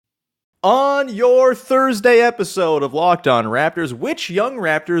On your Thursday episode of Locked On Raptors, which young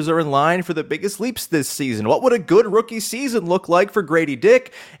Raptors are in line for the biggest leaps this season? What would a good rookie season look like for Grady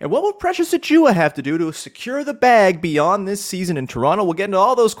Dick? And what will Precious Achiuwa have to do to secure the bag beyond this season in Toronto? We'll get into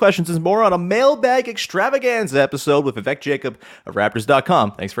all those questions and more on a mailbag extravaganza episode with Vivek Jacob of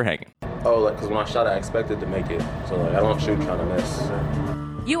Raptors.com. Thanks for hanging. Because when I shot, I expected to make it. So, I don't shoot trying to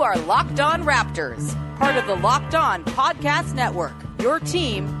miss. You are Locked On Raptors, part of the Locked On Podcast Network, your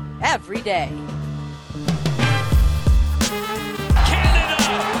team every day. Canada,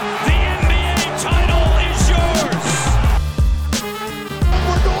 the NBA title is yours.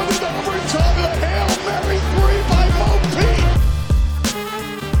 We're going to overtime and a Hail Mary 3 by Mo Pete.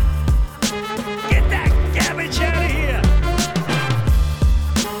 Get that garbage out of here.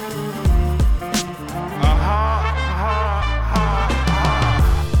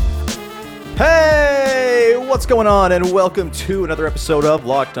 Hey, what's going on? And welcome to another episode of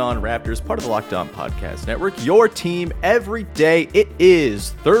Locked On Raptors, part of the Locked On Podcast Network, your team every day. It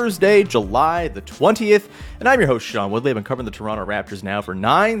is Thursday, July the 20th, and I'm your host, Sean Woodley. I've been covering the Toronto Raptors now for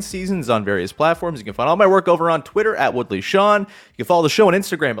 9 seasons on various platforms. You can find all my work over on Twitter at WoodleySean. You can follow the show on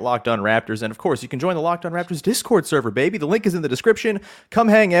Instagram at Locked On Raptors, and of course, you can join the Locked On Raptors Discord server, baby. The link is in the description. Come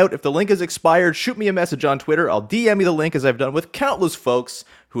hang out. If the link is expired, shoot me a message on Twitter. I'll DM you the link, as I've done with countless folks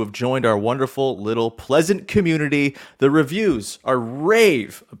who have joined our wonderful little pleasant community. The reviews are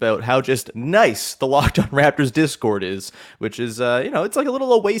rave about how just nice the Locked On Raptors Discord is, which is, it's like a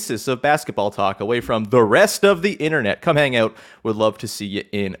little oasis of basketball talk away from the rest of the internet. Come hang out. Would love to see you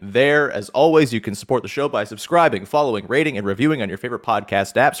in there. As always, you can support the show by subscribing, following, rating, and reviewing on your favorite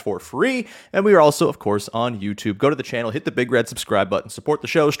podcast apps for free. And we are also, of course, on YouTube. Go to the channel, hit the big red subscribe button, support the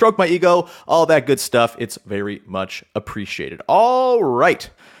show, stroke my ego, all that good stuff. It's very much appreciated. All right.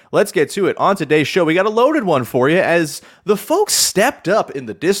 Let's get to it. On today's show, we got a loaded one for you as the folks stepped up in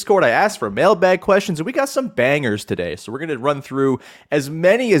the Discord. I asked for mailbag questions, and we got some bangers today. So we're going to run through as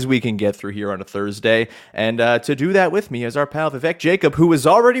many as we can get through here on a Thursday. And to do that with me is our pal Vivek Jacob, who is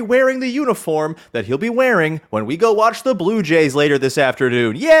already wearing the uniform that he'll be wearing when we go watch the Blue Jays later this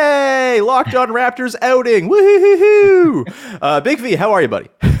afternoon. Yay! Locked On Raptors outing. Woohoo! Big V, how are you, buddy?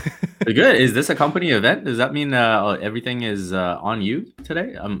 Good. Is this a company event? Does that mean everything is on you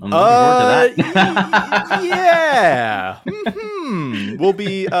today? I'm looking forward to that. Yeah. We'll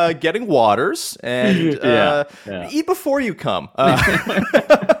be getting waters and eat before you come. I'm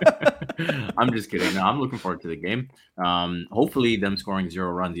just kidding. No, I'm looking forward to the game. Hopefully them scoring 0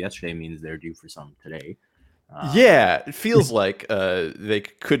 runs yesterday means they're due for some today. Yeah, it feels like they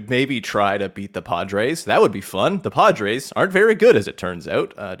could maybe try to beat the Padres. That would be fun. The Padres aren't very good, as it turns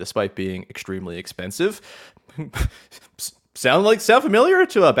out, despite being extremely expensive. Sound familiar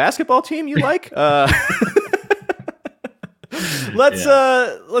to a basketball team you like? Let's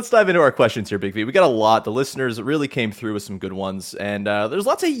dive into our questions here, Big V. We got a lot. The listeners really came through with some good ones, and there's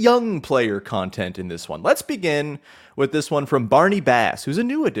lots of young player content in this one. Let's begin with this one from Barney Bass, who's a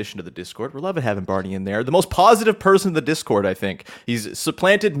new addition to the Discord. We're loving having Barney in there. The most positive person in the Discord, I think. He's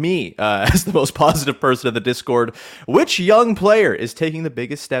supplanted me as the most positive person in the Discord. Which young player is taking the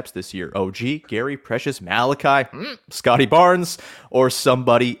biggest steps this year? OG, Gary, Precious, Malachi, Scotty Barnes, or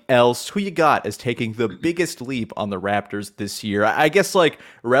somebody else? Who you got as taking the biggest leap on the Raptors this year? I guess,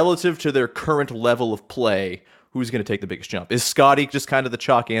 relative to their current level of play, who's going to take the biggest jump? Is Scotty just kind of the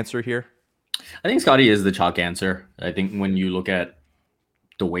chalk answer here? I think Scotty is the chalk answer. I think when you look at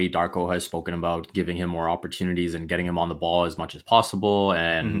the way Darko has spoken about giving him more opportunities and getting him on the ball as much as possible,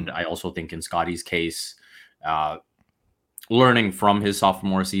 and I also think in Scotty's case, learning from his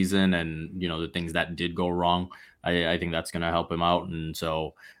sophomore season and the things that did go wrong, I think that's going to help him out. And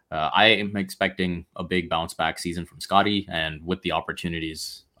so I am expecting a big bounce back season from Scotty, and with the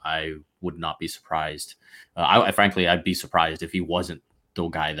opportunities, I would not be surprised. Frankly, I'd be surprised if he wasn't the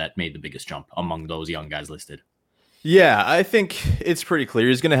guy that made the biggest jump among those young guys listed. Yeah, I think it's pretty clear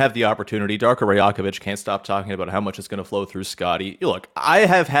he's going to have the opportunity. Darko Rajakovic can't stop talking about how much it's going to flow through Scotty. Look, I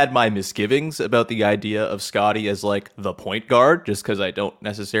have had my misgivings about the idea of Scotty as the point guard, just because I don't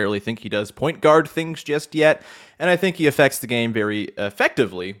necessarily think he does point guard things just yet. And I think he affects the game very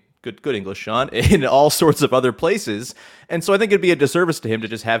effectively. Good English, Sean, in all sorts of other places. And so I think it'd be a disservice to him to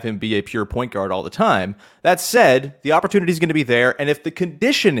just have him be a pure point guard all the time. That said, the opportunity is going to be there. And if the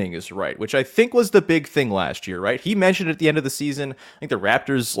conditioning is right, which I think was the big thing last year, right? He mentioned at the end of the season, I think the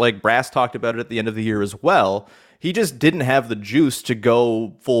Raptors, brass talked about it at the end of the year as well. He just didn't have the juice to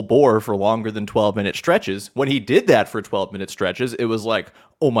go full bore for longer than 12-minute stretches. When he did that for 12-minute stretches, it was like,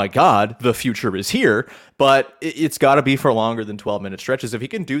 oh my God, the future is here. But it's got to be for longer than 12-minute stretches. If he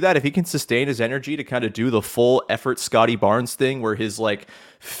can do that, if he can sustain his energy to kind of do the full effort Scotty Barnes thing where his like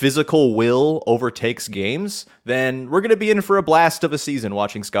physical will overtakes games, then we're going to be in for a blast of a season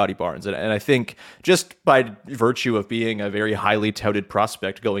watching Scotty Barnes. And I think just by virtue of being a very highly touted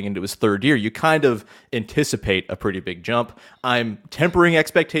prospect going into his third year, you kind of anticipate a pretty big jump. I'm tempering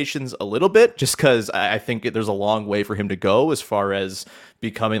expectations a little bit just because I think there's a long way for him to go as far as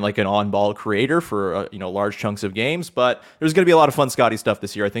becoming like an on-ball creator for large chunks of games, but there's going to be a lot of fun Scotty stuff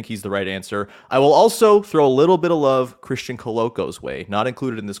this year. I think he's the right answer. I will also throw a little bit of love Christian Coloco's way, not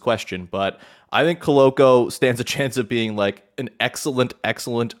included in this question, but I think Coloco stands a chance of being like an excellent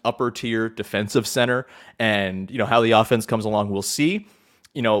upper tier defensive center, and how the offense comes along, we'll see.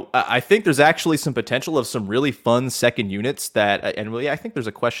 I think there's actually some potential of some really fun second units and really, I think there's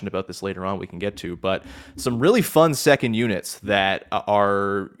a question about this later on we can get to, but some really fun second units that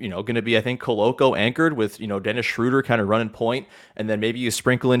are, going to be, I think, Coloco anchored with, Dennis Schroeder kind of running point, and then maybe you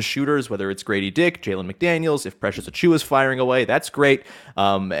sprinkle in shooters, whether it's Grady Dick, Jalen McDaniels, if Precious Achiuwa is firing away, that's great.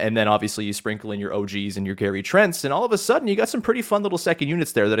 And then obviously you sprinkle in your OGs and your Gary Trents, and all of a sudden you got some pretty fun little second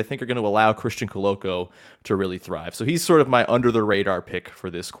units there that I think are going to allow Christian Coloco to really thrive. So he's sort of my under the radar pick for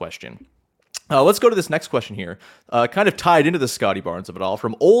this question. Let's go to this next question here, kind of tied into the Scotty Barnes of it all,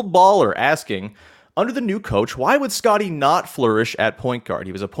 from Old Baller asking, under the new coach, why would Scotty not flourish at point guard?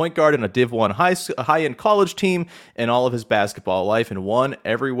 He was a point guard in a Div 1 high-end college team in all of his basketball life and won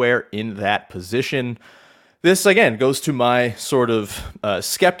everywhere in that position. This, again, goes to my sort of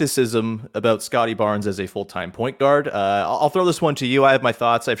skepticism about Scotty Barnes as a full-time point guard. I'll throw this one to you. I have my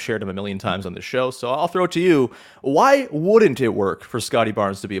thoughts. I've shared them a million times on the show, so I'll throw it to you. Why wouldn't it work for Scotty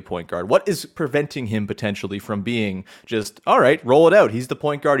Barnes to be a point guard? What is preventing him potentially from being just, all right, roll it out. He's the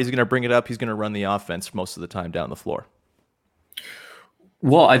point guard. He's going to bring it up. He's going to run the offense most of the time down the floor.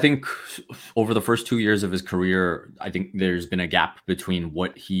 Well, I think over the first 2 years of his career, I think there's been a gap between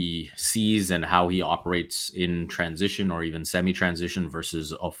what he sees and how he operates in transition or even semi-transition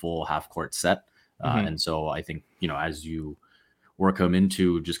versus a full half-court set. And so I think, as you work him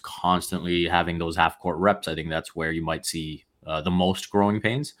into just constantly having those half-court reps, I think that's where you might see the most growing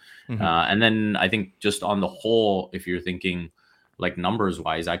pains. And then I think just on the whole, if you're thinking like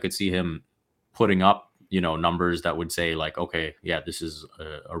numbers-wise, I could see him putting up numbers that would say like, okay, yeah, this is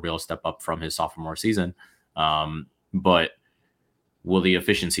a real step up from his sophomore season. But will the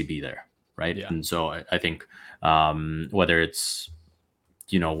efficiency be there? Right. Yeah. And so I think whether it's,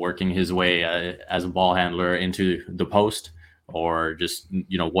 working his way as a ball handler into the post or just,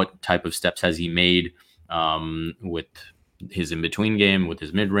 what type of steps has he made with his in-between game, with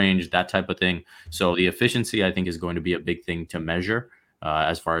his mid-range, that type of thing. So the efficiency, I think, is going to be a big thing to measure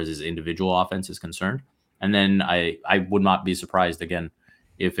as far as his individual offense is concerned. And then I would not be surprised again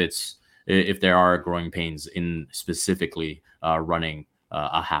if there are growing pains in specifically running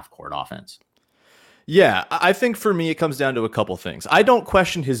a half court offense. Yeah, I think for me, it comes down to a couple things. I don't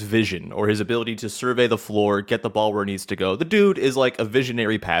question his vision or his ability to survey the floor, get the ball where it needs to go. The dude is like a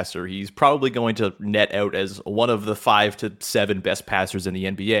visionary passer. He's probably going to net out as one of the 5 to 7 best passers in the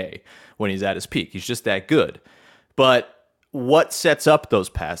NBA when he's at his peak. He's just that good. But what sets up those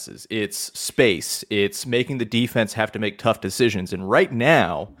passes? It's space. It's making the defense have to make tough decisions. And right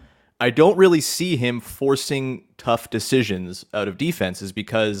now, I don't really see him forcing tough decisions out of defenses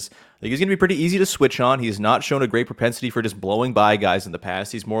because I think he's going to be pretty easy to switch on. He's not shown a great propensity for just blowing by guys in the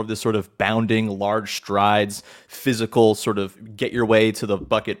past. He's more of this sort of bounding, large strides, physical sort of get your way to the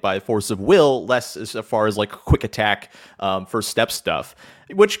bucket by force of will, less as far as like quick attack, first step stuff,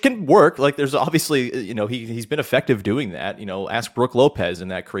 which can work. Like there's obviously, he's been effective doing that. Ask Brook Lopez in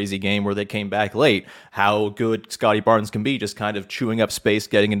that crazy game where they came back late, how good Scotty Barnes can be just kind of chewing up space,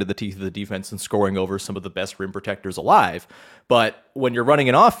 getting into the teeth of the defense and scoring over some of the best rim protectors alive. But when you're running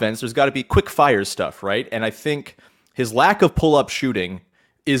an offense, there's got to be quick fire stuff, right? And I think his lack of pull-up shooting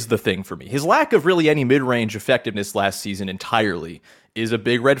is the thing for me. His lack of really any mid-range effectiveness last season entirely is a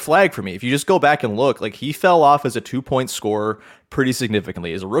big red flag for me. If you just go back and look, like he fell off as a 2-point scorer pretty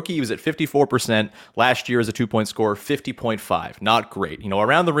significantly. As a rookie, he was at 54%. Last year as a 2-point scorer, 50.5. Not great.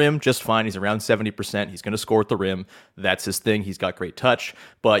 Around the rim, just fine. He's around 70%. He's going to score at the rim. That's his thing. He's got great touch.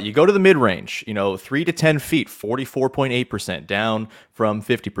 But you go to the mid-range, 3 to 10 feet, 44.8%, down from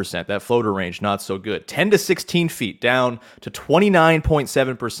 50%. That floater range, not so good. 10 to 16 feet, down to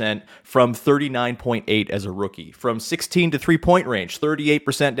 29.7% from 39.8 as a rookie. From 16 to 3-point range,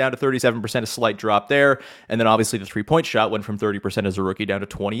 38% down to 37%, a slight drop there. And then obviously the 3-point shot went from 30% as a rookie down to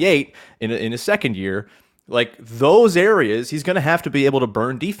 28 in his second year. Like those areas, he's going to have to be able to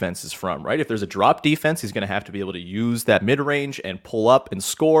burn defenses from, right? If there's a drop defense, he's going to have to be able to use that mid range and pull up and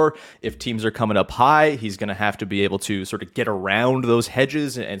score. If teams are coming up high, he's going to have to be able to sort of get around those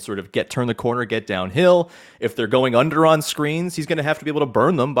hedges and sort of turn the corner, get downhill. If they're going under on screens, he's going to have to be able to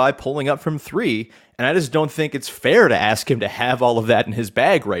burn them by pulling up from three. And I just don't think it's fair to ask him to have all of that in his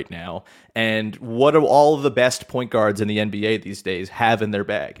bag right now. And what do all of the best point guards in the NBA these days have in their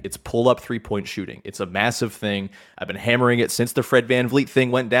bag? It's pull-up three-point shooting. It's a massive thing. I've been hammering it since the Fred VanVleet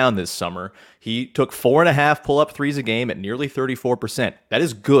thing went down this summer. He took 4.5 pull-up threes a game at nearly 34%. That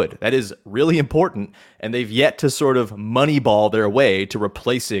is good. That is really important. And they've yet to sort of moneyball their way to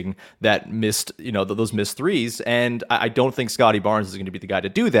replacing that missed, those missed threes. And I don't think Scotty Barnes is going to be the guy to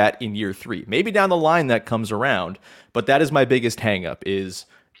do that in year 3. Maybe down the line that comes around. But that is my biggest hang-up is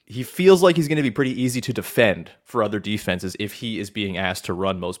he feels like he's going to be pretty easy to defend for other defenses if he is being asked to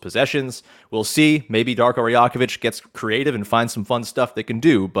run most possessions. We'll see. Maybe Darko Rajakovic gets creative and finds some fun stuff they can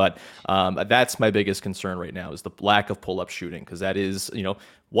do, but that's my biggest concern right now is the lack of pull-up shooting, because that is,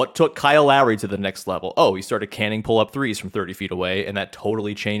 what took Kyle Lowry to the next level? Oh, he started canning pull-up threes from 30 feet away, and that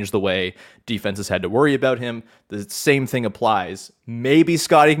totally changed the way defenses had to worry about him. The same thing applies. Maybe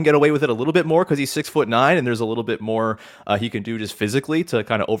Scotty can get away with it a little bit more because he's 6'9", and there's a little bit more he can do just physically to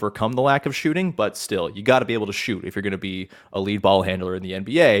kind of overcome the lack of shooting. But still, you got to be able to shoot if you're going to be a lead ball handler in the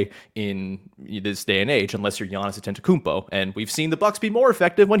NBA in this day and age, unless you're Giannis Antetokounmpo. And we've seen the Bucks be more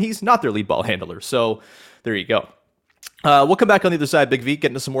effective when he's not their lead ball handler. So there you go. We'll come back on the other side, Big V,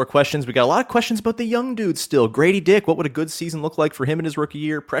 get into some more questions. We got a lot of questions about the young dudes still. Grady Dick, what would a good season look like for him in his rookie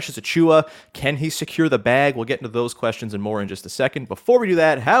year? Precious Achiuwa, can he secure the bag? We'll get into those questions and more in just a second. Before we do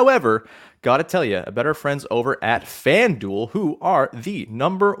that, however, gotta tell you about our friends over at FanDuel, who are the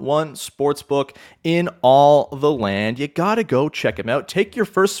 #1 sportsbook in all the land. You gotta go check them out. Take your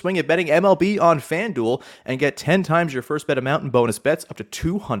first swing at betting MLB on FanDuel and get 10 times your first bet amount in bonus bets up to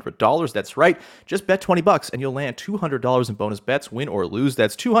 $200. That's right. Just bet $20 and you'll land $200 in bonus bets, win or lose.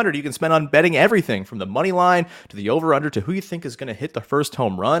 That's $200 you can spend on betting everything from the money line to the over-under to who you think is going to hit the first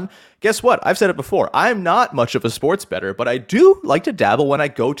home run. Guess what? I've said it before. I'm not much of a sports bettor, but I do like to dabble when I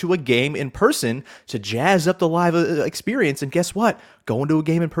go to a game in person to jazz up the live experience. And guess what? Going to a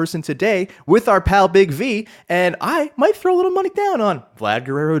game in person today with our pal Big V, and I might throw a little money down on Vlad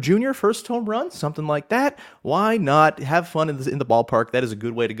Guerrero Jr. first home run, something like that. Why not have fun in the ballpark? That is a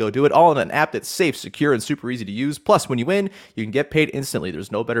good way to go do it. All in an app that's safe, secure, and super easy to use. Plus, when you win, you can get paid instantly.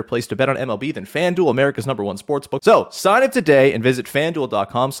 There's no better place to bet on MLB than FanDuel, America's #1 sportsbook. So sign up today and visit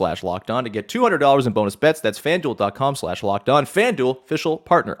FanDuel.com/lockedon to get $200 in bonus bets. That's FanDuel.com/lockedon. FanDuel, official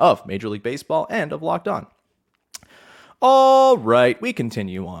partner of Major League Baseball and of Locked On. All right, we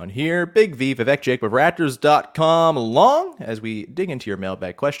continue on here. Big V, Vivek Jacob of Raptors.com along as we dig into your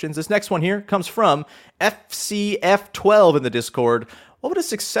mailbag questions. This next one here comes from FCF12 in the Discord. What would a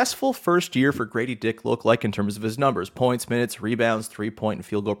successful first year for Grady Dick look like in terms of his numbers? Points, minutes, rebounds, three-point and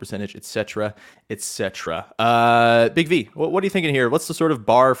field goal percentage, etc., etc. Big V, what are you thinking here? What's the sort of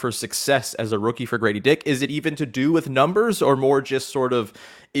bar for success as a rookie for Grady Dick? Is it even to do with numbers or more just sort of,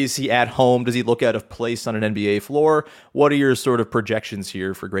 is he at home? Does he look out of place on an NBA floor? What are your sort of projections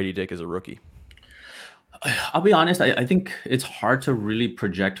here for Grady Dick as a rookie? I'll be honest. I think it's hard to really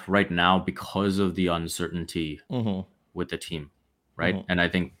project right now because of the uncertainty with the team. Right. And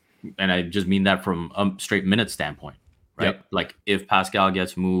I just mean that from a straight minute standpoint, right? Yep. Like if Pascal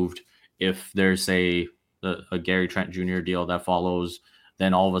gets moved, if there's a Gary Trent Jr. deal that follows,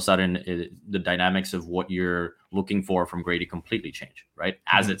 then all of a sudden the dynamics of what you're looking for from Grady completely change, right?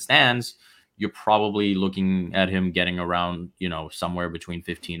 As it stands, you're probably looking at him getting around, somewhere between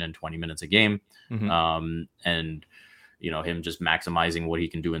 15 and 20 minutes a game. And, him just maximizing what he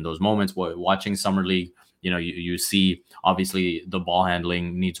can do in those moments. Watching Summer League, you see obviously the ball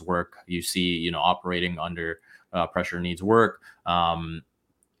handling needs work. You see, operating under pressure needs work. And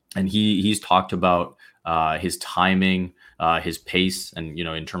he's talked about his timing, his pace, and,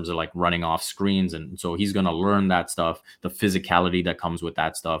 in terms of like running off screens. And so he's going to learn that stuff, the physicality that comes with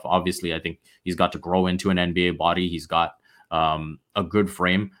that stuff. Obviously, I think he's got to grow into an NBA body. He's got a good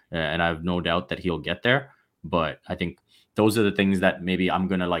frame, and I have no doubt that he'll get there. But I think those are the things that maybe I'm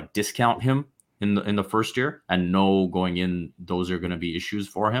going to like discount him in the first year and know going in, those are going to be issues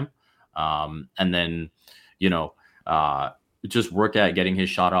for him. And then, just work at getting his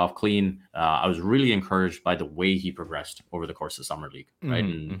shot off clean. I was really encouraged by the way he progressed over the course of Summer League, right?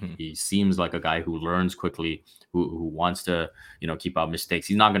 And he seems like a guy who learns quickly, who wants to, keep out mistakes.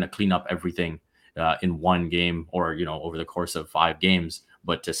 He's not going to clean up everything in one game or, over the course of 5 games,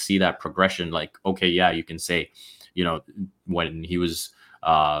 but to see that progression, like, okay, yeah, you can say, when he was,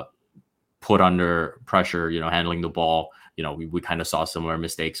 put under pressure, handling the ball. We kind of saw similar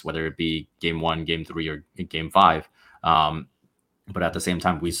mistakes, whether it be game 1, game 3, or game 5. But at the same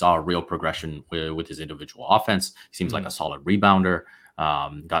time, we saw a real progression with his individual offense. He seems like a solid rebounder.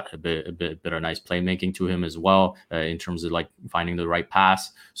 Got a bit of nice playmaking to him as well, in terms of like finding the right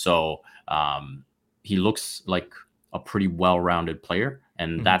pass. So he looks like a pretty well-rounded player,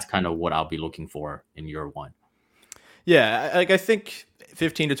 and that's kind of what I'll be looking for in year 1. Yeah, I think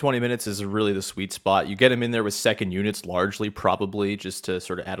 15 to 20 minutes is really the sweet spot. You get him in there with second units largely, probably just to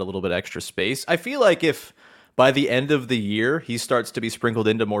sort of add a little bit extra space. I feel like if by the end of the year he starts to be sprinkled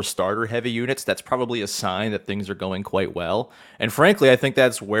into more starter heavy units, that's probably a sign that things are going quite well. And frankly, I think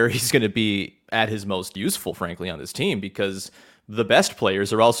that's where he's going to be at his most useful, frankly, on this team, because the best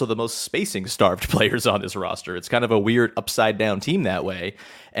players are also the most spacing starved players on this roster. It's kind of a weird upside down team that way.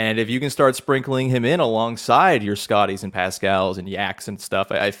 And if you can start sprinkling him in alongside your Scotties and Pascals and Yaks and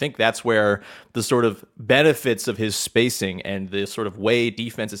stuff, I think that's where the sort of benefits of his spacing and the sort of way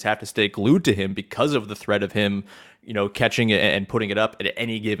defenses have to stay glued to him because of the threat of him, catching it and putting it up at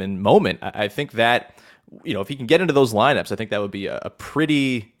any given moment. I think that, if he can get into those lineups, I think that would be a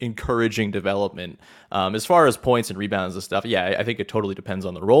pretty encouraging development. As far as points and rebounds and stuff, yeah, I think it totally depends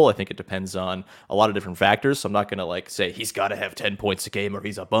on the role. I think it depends on a lot of different factors. So I'm not going to say he's got to have 10 points a game or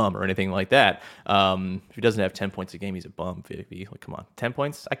he's a bum or anything like that. If he doesn't have 10 points a game, he's a bum. Come on, 10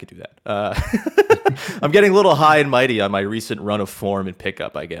 points? I could do that. I'm getting a little high and mighty on my recent run of form and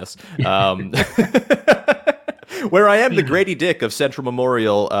pickup, I guess. Where I am the Grady Dick of Central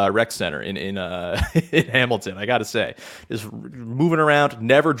Memorial Rec Center in Hamilton, I got to say. Just moving around,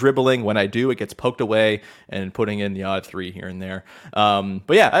 never dribbling. When I do, it gets poked away and putting in the odd 3 here and there.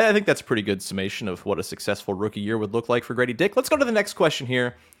 But yeah, I think that's a pretty good summation of what a successful rookie year would look like for Grady Dick. Let's go to the next question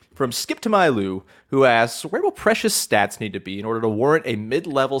here from Skip to My Lou, who asks, where will Precious stats need to be in order to warrant a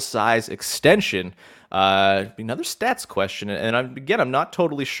mid-level size extension? Another stats question, and I'm not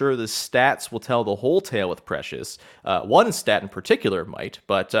totally sure the stats will tell the whole tale with Precious. One stat in particular might,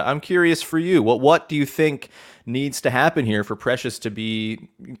 but I'm curious for you. What do you think needs to happen here for Precious to be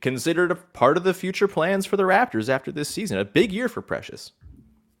considered a part of the future plans for the Raptors after this season? A big year for Precious.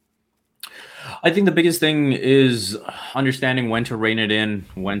 I think the biggest thing is understanding when to rein it in,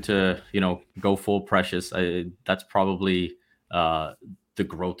 when to, go full Precious. That's probably the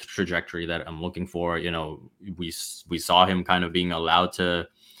growth trajectory that I'm looking for. We saw him kind of being allowed to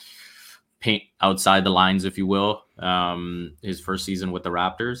paint outside the lines, if you will, his first season with the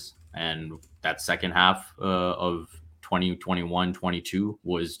Raptors, and that second half of 2021-22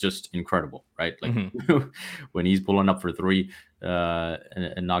 was just incredible, right? Like when he's pulling up for 3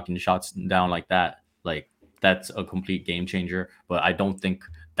 and knocking shots down like that, like that's a complete game changer. But I don't think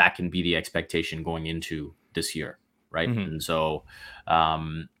that can be the expectation going into this year, right? And so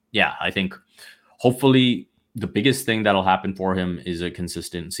I think hopefully the biggest thing that'll happen for him is a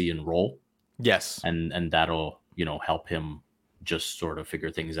consistency in role. Yes. And that'll, help him just sort of figure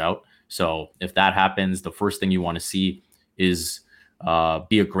things out. So if that happens, the first thing you want to see is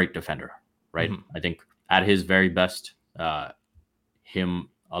be a great defender, right? I think at his very best, him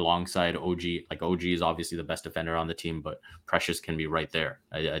alongside OG, like OG is obviously the best defender on the team, but Precious can be right there.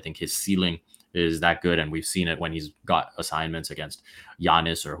 I think his ceiling is that good, and we've seen it when he's got assignments against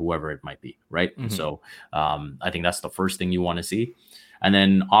Giannis or whoever it might be, right? And so I think that's the first thing you want to see. And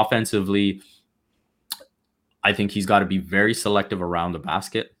then offensively, I think he's got to be very selective around the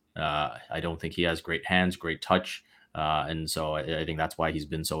basket. I don't think he has great hands, great touch. And so I think that's why he's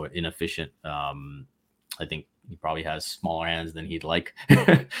been so inefficient. I think he probably has smaller hands than he'd like.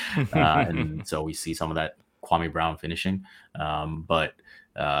 And so we see some of that Kwame Brown finishing. But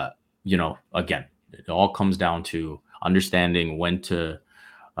again, it all comes down to understanding when to,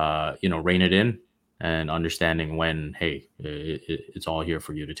 rein it in, and understanding when, hey, it's all here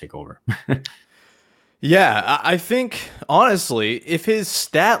for you to take over. Yeah, I think, honestly, if his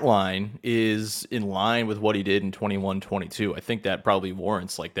stat line is in line with what he did in 21-22, I think that probably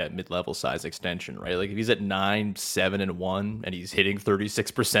warrants like that mid-level size extension, right? Like if he's at 9, 7, and 1, and he's hitting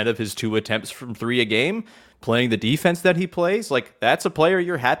 36% of his 2 attempts from 3 a game, playing the defense that he plays, like that's a player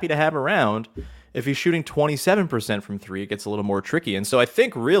you're happy to have around. If he's shooting 27% from 3, it gets a little more tricky. And so I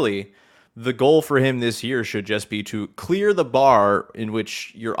think really the goal for him this year should just be to clear the bar in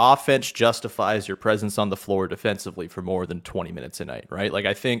which your offense justifies your presence on the floor defensively for more than 20 minutes a night, right? Like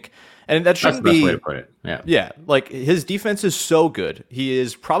I think, and that shouldn't That's the be best way to put it. Yeah, like his defense is so good. He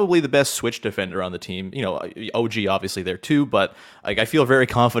is probably the best switch defender on the team. OG obviously there too, but like I feel very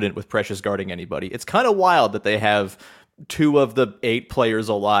confident with Precious guarding anybody. It's kind of wild that they have two of the 8 players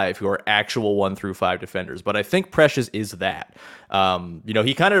alive who are actual 1 through 5 defenders. But I think Precious is that.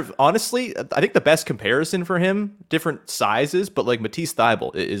 He kind of, honestly, I think the best comparison for him, different sizes, but like Matisse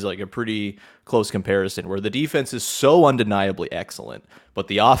Thybulle is like a pretty close comparison where the defense is so undeniably excellent, but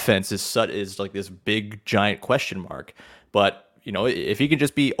the offense is like this big giant question mark. But, if he can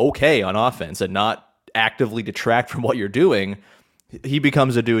just be okay on offense and not actively detract from what you're doing, he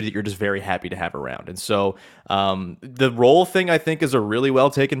becomes a dude that you're just very happy to have around. And so the role thing, I think, is a really well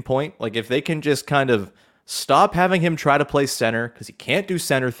taken point. Like, if they can just kind of stop having him try to play center, because he can't do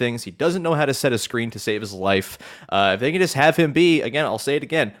center things. He doesn't know how to set a screen to save his life. If they can just have him be, again, I'll say it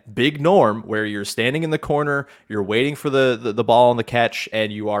again, big Norm, where you're standing in the corner, you're waiting for the ball on the catch,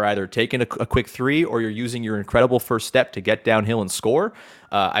 and you are either taking a quick 3 or you're using your incredible first step to get downhill and score.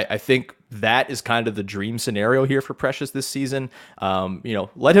 I think that is kind of the dream scenario here for Precious this season.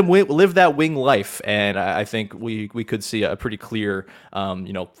 Let him live that wing life, and I think we could see a pretty clear,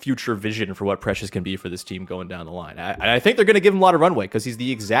 future vision for what Precious can be for this team going down the line. I think they're going to give him a lot of runway because he's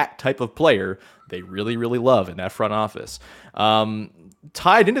the exact type of player they really, really love in that front office.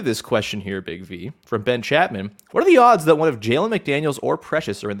 Tied into this question here, Big V, from Ben Chapman, what are the odds that one of Jalen McDaniels or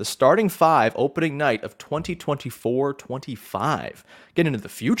Precious are in the starting 5 opening night of 2024-25? Getting into the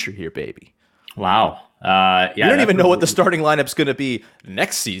future here, baby. Wow. You don't even know what the starting lineup's going to be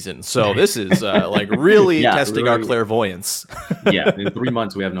next season. So this is really testing our clairvoyance. In 3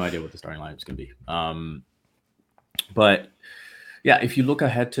 months, we have no idea what the starting lineup's going to be. But yeah, if you look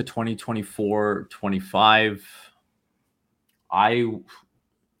ahead to 2024-25, I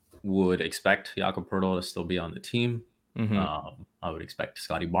would expect Jakob Poeltl to still be on the team. I would expect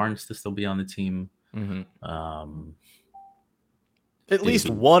Scotty Barnes to still be on the team. At least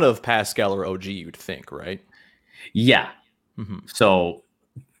one of Pascal or OG, you'd think, right? Yeah. So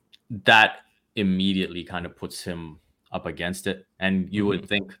that immediately kind of puts him up against it. And you would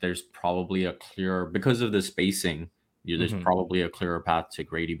think there's probably because of the spacing, there's probably a clearer path to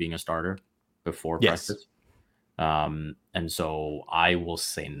Grady being a starter before Precious. And so I will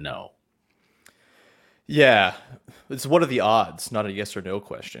say no. Yeah. It's what are the odds? Not a yes or no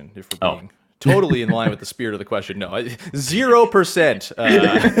question, if we're being totally in line with the spirit of the question. No,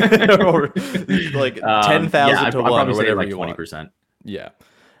 0%. Or like 10,000 to 1 or whatever you 20%. Want. Yeah.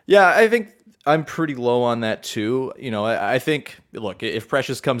 Yeah, I think I'm pretty low on that too. I think, look, if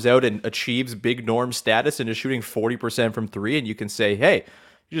Precious comes out and achieves big Norm status and is shooting 40% from 3, and you can say, hey,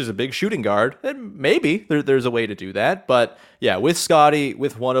 he's just a big shooting guard, then maybe there's a way to do that. But yeah, with Scotty,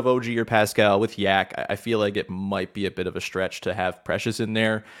 with one of OG or Pascal, with Yak, I feel like it might be a bit of a stretch to have Precious in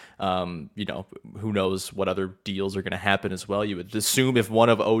there. Who knows what other deals are going to happen as well. You would assume if one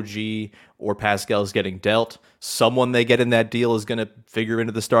of OG or Pascal is getting dealt, someone they get in that deal is going to figure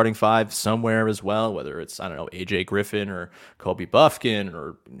into the starting 5 somewhere as well, whether it's, AJ Griffin or Kobe Buffkin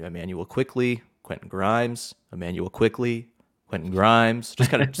or Emmanuel Quickley, Quentin Grimes, Emmanuel Quickley, Quentin Grimes, just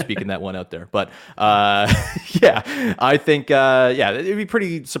kind of speaking that one out there. But I think, it'd be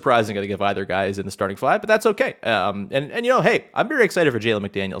pretty surprising, I think, if either guy is in the starting 5, but that's okay. Hey, I'm very excited for Jalen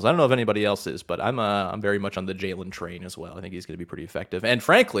McDaniels. I don't know if anybody else is, but I'm very much on the Jalen train as well. I think he's going to be pretty effective. And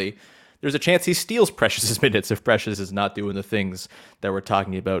frankly, there's a chance he steals Precious's minutes if Precious is not doing the things that we're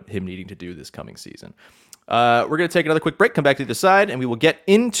talking about him needing to do this coming season. We're going to take another quick break, come back to the other side, and we will get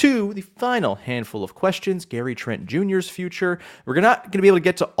into the final handful of questions. Gary Trent Jr.'s future. We're not going to be able to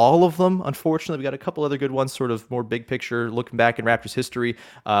get to all of them, unfortunately. We got a couple other good ones, sort of more big picture, looking back in Raptors history.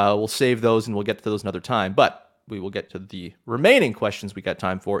 We'll save those, and we'll get to those another time. But we will get to the remaining questions we got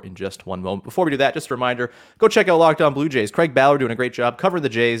time for in just one moment. Before we do that, just a reminder, go check out Locked On Blue Jays. Craig Ballard doing a great job covering the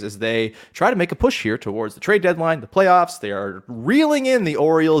Jays as they try to make a push here towards the trade deadline, the playoffs. They are reeling in the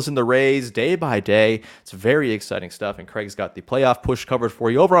Orioles and the Rays day by day. It's very exciting stuff, and Craig's got the playoff push covered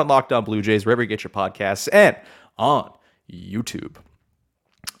for you over on Locked On Blue Jays, wherever you get your podcasts, and on YouTube.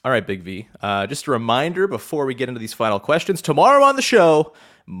 All right, Big V. Just a reminder before we get into these final questions, tomorrow on the show,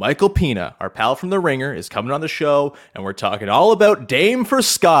 Michael Pina, our pal from The Ringer, is coming on the show, and we're talking all about Dame for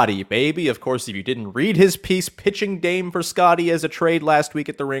Scotty, baby. Of course, if you didn't read his piece pitching Dame for Scotty as a trade last week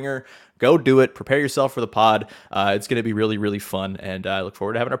at The Ringer, go do it. Prepare yourself for the pod. It's going to be really, really fun, and I look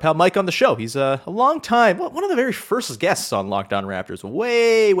forward to having our pal Mike on the show. He's a long time, one of the very first guests on Locked On Raptors,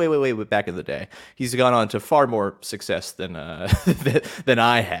 way back in the day. He's gone on to far more success than than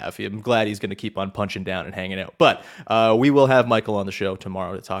I have. I'm glad he's going to keep on punching down and hanging out. But we will have Michael on the show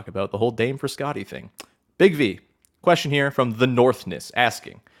tomorrow to talk about the whole Dame for Scotty thing. Big V, question here from the Northness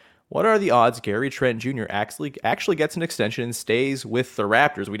asking, What are the odds Gary Trent Jr. actually gets an extension and stays with the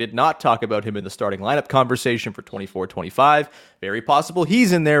Raptors? We did not talk about him in the starting lineup conversation for 24-25. Very possible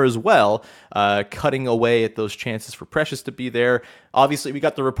he's in there as well, cutting away at those chances for Precious to be there. Obviously, we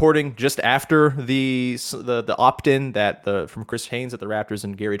got the reporting just after the opt-in from Chris Haynes that the Raptors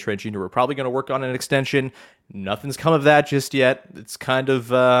and Gary Trent Jr. were probably going to work on an extension. Nothing's come of that just yet. It's kind of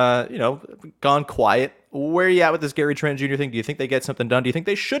gone quiet. Where are you at with this Gary Trent Jr. thing? Do you think they get something done? Do you think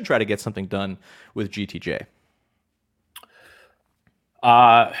they should try to get something done with GTJ?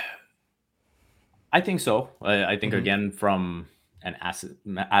 I think so. I think again from an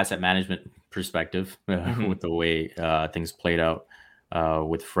asset management perspective, with the way things played out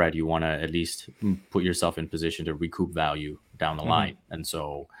with Fred, you want to at least put yourself in position to recoup value down the line. And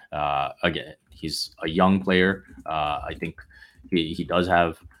so again, he's a young player. I think he does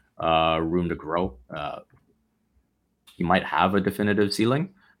have room to grow. He might have a definitive ceiling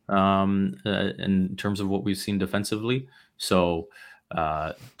in terms of what we've seen defensively. So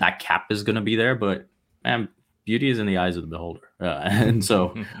that cap is going to be there, but man, beauty is in the eyes of the beholder. And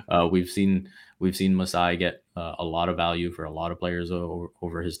so we've seen Masai get a lot of value for a lot of players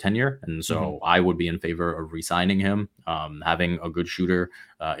over his tenure. And so I would be in favor of re-signing him, having a good shooter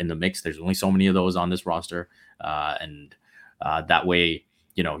in the mix. There's only so many of those on this roster. And that way,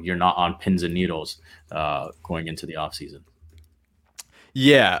 you're not on pins and needles going into the offseason.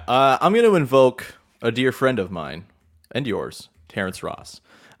 Yeah, I'm going to invoke a dear friend of mine and yours, Terrence Ross.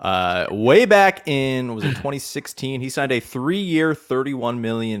 Way back in, was it 2016? He signed a 3-year,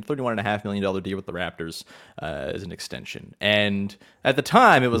 $31.5 million deal with the Raptors as an extension. And at the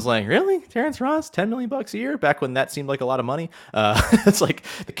time, it was like, really, Terrence Ross, $10 million a year? Back when that seemed like a lot of money. It's like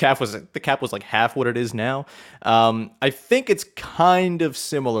the cap was like half what it is now. I think it's kind of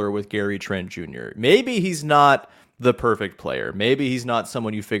similar with Gary Trent Jr. Maybe he's not the perfect player. Maybe he's not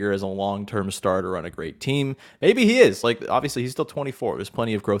someone you figure as a long-term starter on a great team. Maybe he is. Like, obviously, he's still 24. There's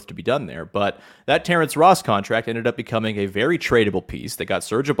plenty of growth to be done there. But that Terrence Ross contract ended up becoming a very tradable piece. They got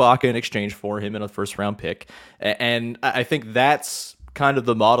Serge Ibaka in exchange for him in a first-round pick. And I think that's kind of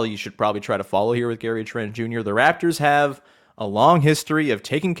the model you should probably try to follow here with Gary Trent Jr. The Raptors have a long history of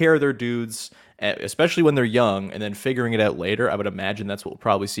taking care of their dudes, especially when they're young, and then figuring it out later. I would imagine that's what we'll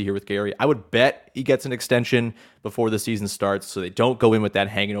probably see here with Gary. I would bet he gets an extension before the season starts so they don't go in with that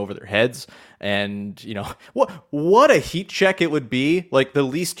hanging over their heads. And, what a heat check it would be, like the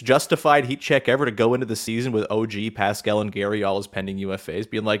least justified heat check ever, to go into the season with OG, Pascal, and Gary all as pending UFAs,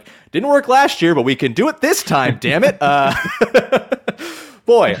 being like, didn't work last year, but we can do it this time, damn it.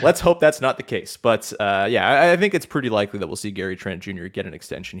 Boy, let's hope that's not the case. But I think it's pretty likely that we'll see Gary Trent Jr. get an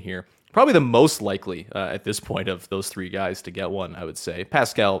extension here. Probably the most likely at this point of those three guys to get one, I would say.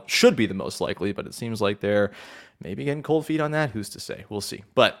 Pascal should be the most likely, but it seems like they're maybe getting cold feet on that. Who's to say? We'll see.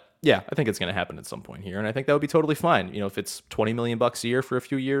 But yeah, I think it's going to happen at some point here, and I think that would be totally fine. If it's $20 million a year for a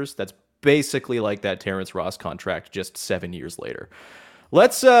few years, that's basically like that Terrence Ross contract just 7 years later.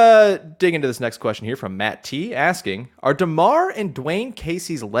 Let's dig into this next question here from Matt T. asking, are DeMar and Dwayne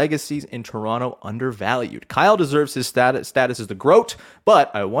Casey's legacies in Toronto undervalued? Kyle deserves his status as the GOAT, but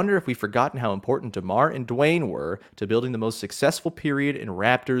I wonder if we've forgotten how important DeMar and Dwayne were to building the most successful period in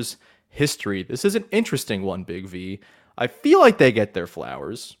Raptors history. This is an interesting one, Big V. I feel like they get their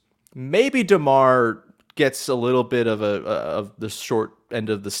flowers. Maybe DeMar gets a little bit of the short end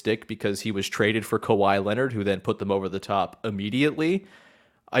of the stick because he was traded for Kawhi Leonard, who then put them over the top immediately.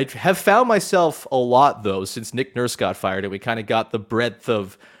 I have found myself a lot, though, since Nick Nurse got fired, and we kind of got the breadth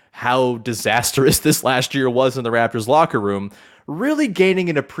of how disastrous this last year was in the Raptors locker room, really gaining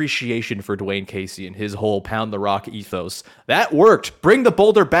an appreciation for Dwayne Casey and his whole pound the rock ethos. That worked. Bring the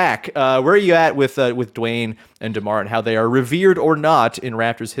boulder back. Where are you at with Dwayne and DeMar and how they are revered or not in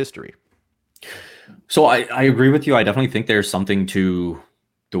Raptors history? So I agree with you. I definitely think there's something to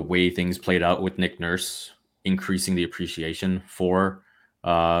the way things played out with Nick Nurse, increasing the appreciation for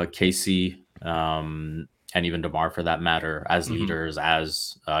Casey and even DeMar for that matter, as leaders,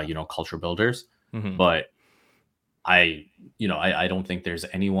 as culture builders. But I don't think there's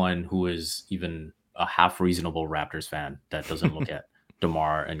anyone who is even a half reasonable Raptors fan that doesn't look at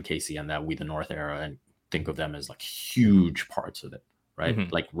DeMar and Casey and that We the North era and think of them as like huge parts of it,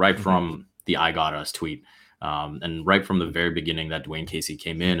 right? Like right from the I Got Us tweet, and right from the very beginning that Dwayne Casey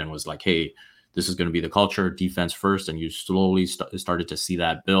came in and was like, hey, this is going to be the culture, defense first, and you slowly started to see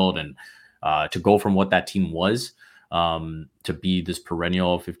that build, and to go from what that team was to be this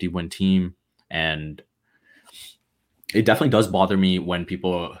perennial 50-win team. And it definitely does bother me when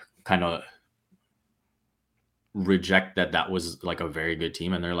people kind of reject that was like a very good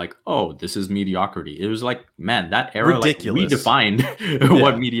team, and they're like, oh, this is mediocrity. It was like, man, that era Ridiculous. like redefined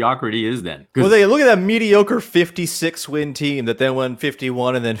what mediocrity is then. Well, they look at that mediocre 56 win team that then won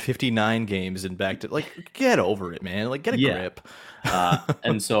 51 and then 59 games and back to, like, get over it, man. Like, get a grip.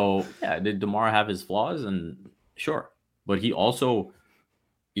 And so, yeah, did DeMar have his flaws? And sure. But he also,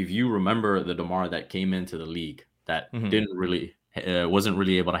 if you remember the DeMar that came into the league that didn't really, wasn't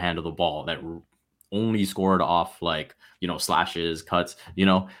really able to handle the ball, that only scored off like, slashes, cuts,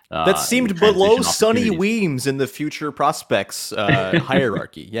 that seemed below Sonny Weems in the future prospects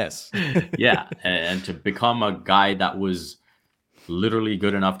hierarchy. Yes. Yeah. And to become a guy that was literally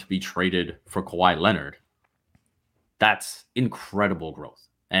good enough to be traded for Kawhi Leonard, that's incredible growth.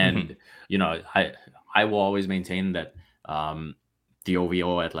 And, I will always maintain that the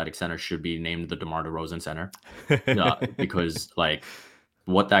OVO Athletic Center should be named the DeMar DeRozan Center because, like,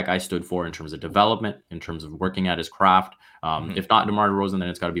 what that guy stood for in terms of development, in terms of working at his craft. If not DeMar DeRozan, then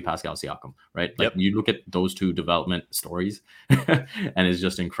it's got to be Pascal Siakam, right? Like, you look at those two development stories and it's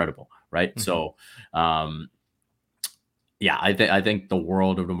just incredible, right? So, yeah, I think the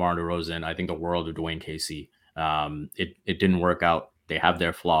world of DeMar DeRozan, I think the world of Dwayne Casey. It didn't work out. They have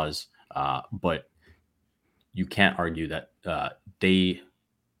their flaws, but you can't argue that they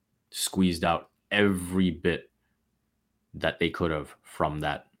squeezed out every bit that they could have from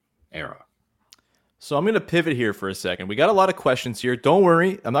that era. So I'm going to pivot here for a second. We got a lot of questions here. Don't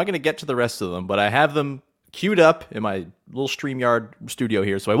worry. I'm not going to get to the rest of them, but I have them queued up in my little StreamYard studio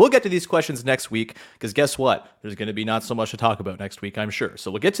here. So I will get to these questions next week because guess what? There's going to be not so much to talk about next week, I'm sure.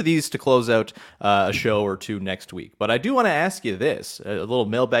 So we'll get to these to close out a show or two next week. But I do want to ask you this, a little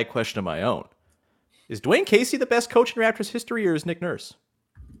mailbag question of my own. Is Dwayne Casey the best coach in Raptors history, or is Nick Nurse?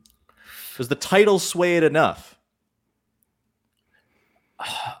 Does the title sway it enough?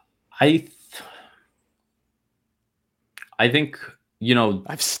 I think,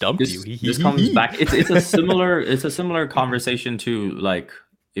 I've stumped you. This comes back. It's a similar conversation to, like,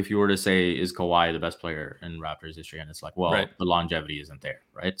 if you were to say, is Kawhi the best player in Raptors history? And it's like, well, the longevity isn't there,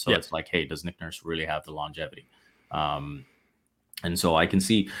 right? So it's like, hey, does Nick Nurse really have the longevity? And so I can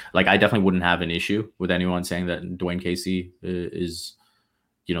see, like, I definitely wouldn't have an issue with anyone saying that Dwayne Casey is,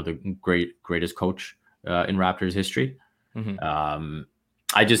 the greatest coach in Raptors history.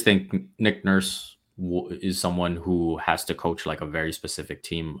 I just think Nick Nurse is someone who has to coach like a very specific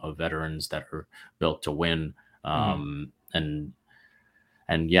team of veterans that are built to win. And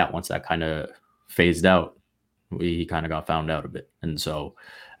yeah, once that kind of phased out, he kind of got found out a bit. And so,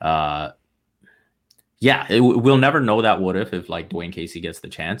 yeah, we'll never know that what if like Dwayne Casey gets the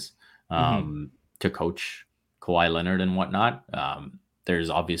chance to coach Kawhi Leonard and whatnot.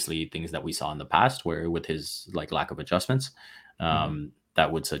 There's obviously things that we saw in the past where with his like lack of adjustments, that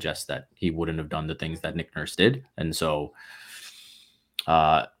would suggest that he wouldn't have done the things that Nick Nurse did. And so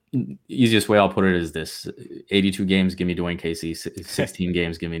easiest way I'll put it is this: 82 games, give me Dwayne Casey. 16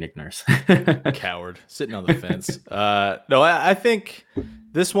 games, give me Nick Nurse. Coward, sitting on the fence. No, I think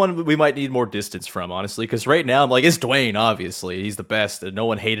this one we might need more distance from, honestly, because right now I'm like, it's Dwayne, obviously. He's the best, and no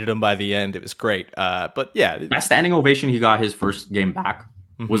one hated him by the end. It was great. But yeah. That standing ovation he got his first game back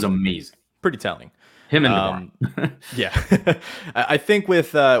was amazing. Pretty telling. Him and DeMar. Yeah. I think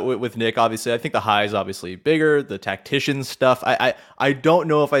with Nick, obviously, I think the high is obviously bigger, the tactician stuff. I don't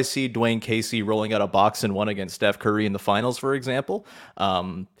know if I see Dwayne Casey rolling out a box and one against Steph Curry in the finals, for example.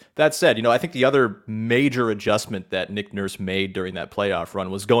 That said, I think the other major adjustment that Nick Nurse made during that playoff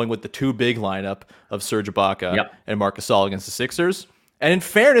run was going with the two big lineup of Serge Ibaka and Marc Gasol against the Sixers. And in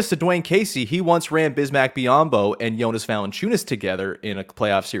fairness to Dwayne Casey, he once ran Bismack Biyombo and Jonas Valanciunas together in a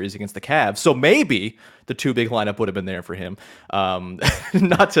playoff series against the Cavs. So maybe the two big lineup would have been there for him.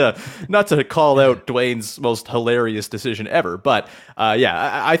 Not to call out Dwayne's most hilarious decision ever, but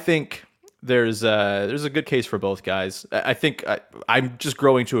yeah, I think there's a good case for both guys. I think I'm just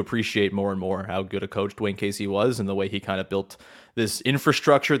growing to appreciate more and more how good a coach Dwayne Casey was and the way he kind of built this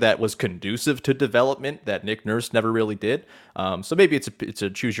infrastructure that was conducive to development that Nick Nurse never really did. So maybe it's a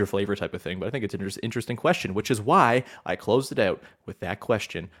choose your flavor type of thing, but I think it's an interesting question, which is why I closed it out with that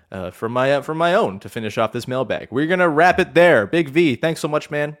question from my own to finish off this mailbag. We're gonna wrap it there. Big V, thanks so much,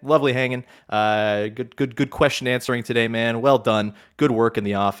 man. Lovely hanging. Good question answering today, man. Well done. Good work in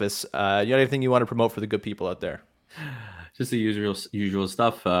the office. You got anything you want to promote for the good people out there? Just the usual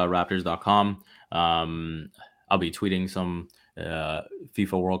stuff. Raptors.com. I'll be tweeting some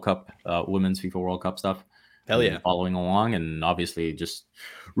FIFA World Cup, women's FIFA World Cup stuff. Hell yeah. Following along and obviously just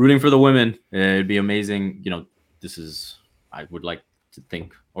rooting for the women. It'd be amazing. I would like to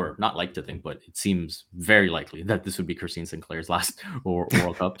think, or not like to think, but it seems very likely that this would be Christine Sinclair's last World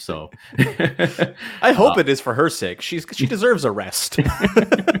Cup. So I hope it is for her sake. She deserves a rest.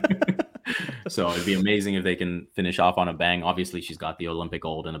 So it'd be amazing if they can finish off on a bang. Obviously, she's got the Olympic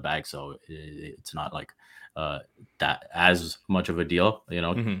gold in the bag, so it's not like that as much of a deal,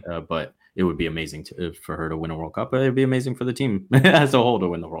 but it would be amazing for her to win a World Cup. It'd be amazing for the team as a whole to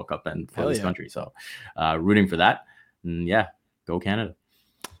win the World Cup and for this country. So rooting for that. And yeah, go Canada.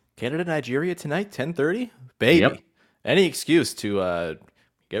 Canada, Nigeria tonight, 10:30. Baby. Yep. Any excuse to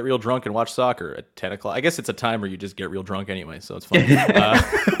get real drunk and watch soccer at 10 o'clock. I guess it's a time where you just get real drunk anyway, so it's fun.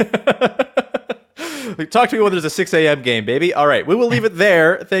 Talk to me when there's a 6 a.m. game, baby. All right, we will leave it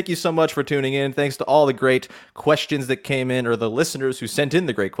there. Thank you so much for tuning in. Thanks to all the great questions that came in, or the listeners who sent in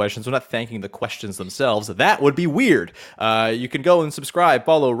the great questions. We're not thanking the questions themselves. That would be weird. You can go and subscribe,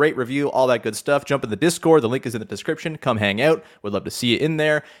 follow, rate, review, all that good stuff. Jump in the Discord. The link is in the description. Come hang out. We'd love to see you in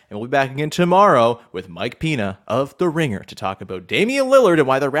there. And we'll be back again tomorrow with Mike Pina of The Ringer to talk about Damian Lillard and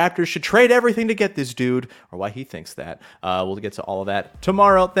why the Raptors should trade everything to get this dude, or why he thinks that. We'll get to all of that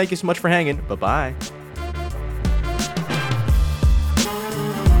tomorrow. Thank you so much for hanging. Bye-bye.